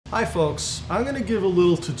Hi folks, I'm going to give a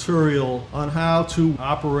little tutorial on how to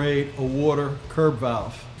operate a water curb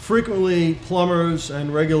valve. Frequently, plumbers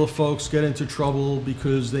and regular folks get into trouble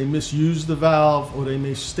because they misuse the valve or they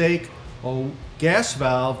mistake a gas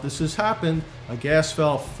valve. This has happened, a gas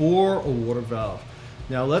valve for a water valve.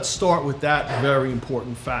 Now let's start with that very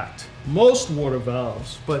important fact. Most water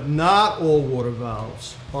valves, but not all water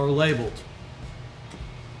valves, are labeled.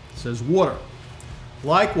 It says water.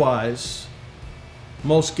 Likewise,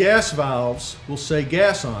 most gas valves will say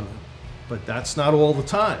gas on them, but that's not all the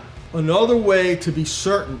time. Another way to be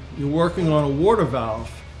certain you're working on a water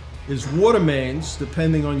valve is water mains,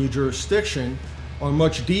 depending on your jurisdiction, are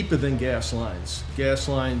much deeper than gas lines. Gas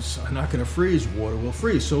lines are not going to freeze, water will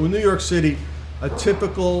freeze. So in New York City, a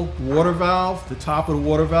typical water valve, the top of the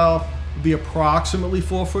water valve, would be approximately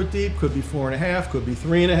 4 foot deep, could be 4.5, could be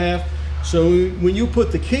 3.5. So when you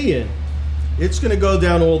put the key in, it's going to go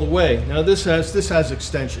down all the way. Now this has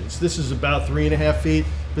extensions. This is about 3.5 feet,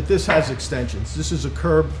 but this has extensions. This is a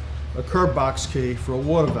curb box key for a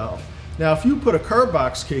water valve. Now if you put a curb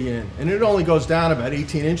box key in and it only goes down about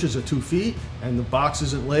 18 inches or 2 feet and the box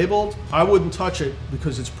isn't labeled, I wouldn't touch it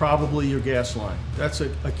because it's probably your gas line. That's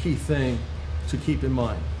a key thing to keep in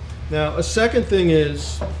mind. Now a second thing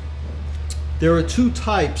is there are two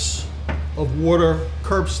types of water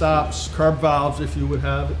curb stops, curb valves if you would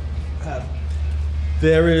have.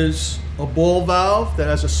 There is a ball valve that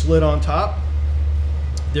has a slit on top.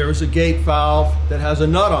 There is a gate valve that has a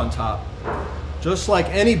nut on top. Just like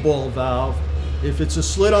any ball valve, if it's a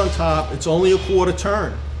slit on top, it's only a quarter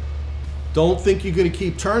turn. Don't think you're going to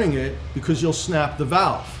keep turning it because you'll snap the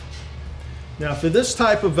valve. Now for this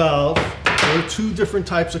type of valve, there are two different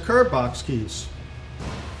types of curb box keys.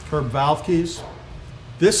 Curb valve keys.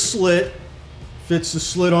 This slit fits the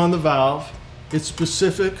slit on the valve. It's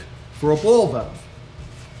specific for a ball valve.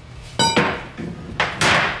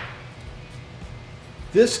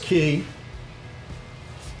 This key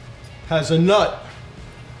has a nut.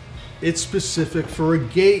 It's specific for a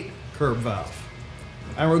gate curb valve.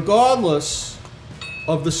 And regardless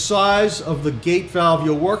of the size of the gate valve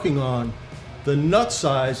you're working on, the nut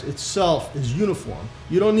size itself is uniform.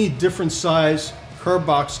 You don't need different size curb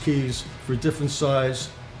box keys for different size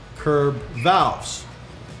curb valves.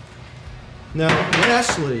 Now,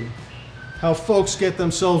 lastly, how folks get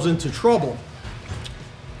themselves into trouble.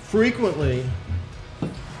 Frequently,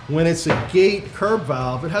 when it's a gate curb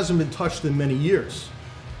valve, it hasn't been touched in many years.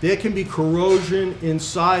 There can be corrosion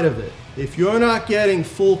inside of it. If you're not getting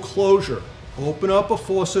full closure, open up a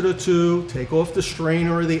faucet or two, take off the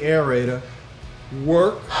strainer or the aerator,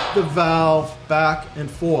 work the valve back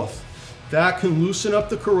and forth. That can loosen up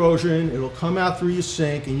the corrosion, it'll come out through your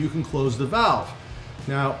sink and you can close the valve.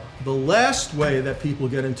 Now, the last way that people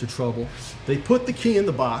get into trouble, they put the key in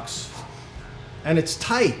the box and it's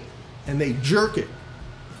tight and they jerk it.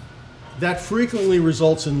 That frequently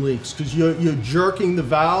results in leaks because you're jerking the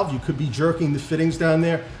valve. You could be jerking the fittings down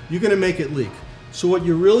there. You're going to make it leak. So what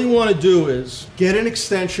you really want to do is get an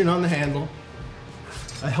extension on the handle,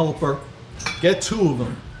 a helper, get two of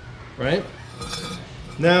them, right?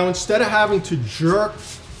 Now instead of having to jerk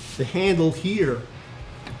the handle here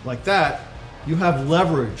like that, you have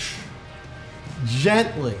leverage.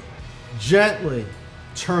 Gently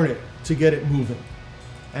turn it to get it moving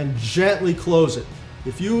and gently close it.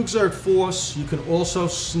 If you exert force, you can also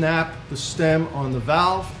snap the stem on the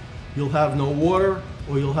valve. You'll have no water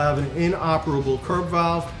or you'll have an inoperable curb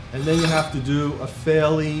valve and then you have to do a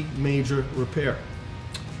fairly major repair.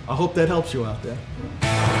 I hope that helps you out there.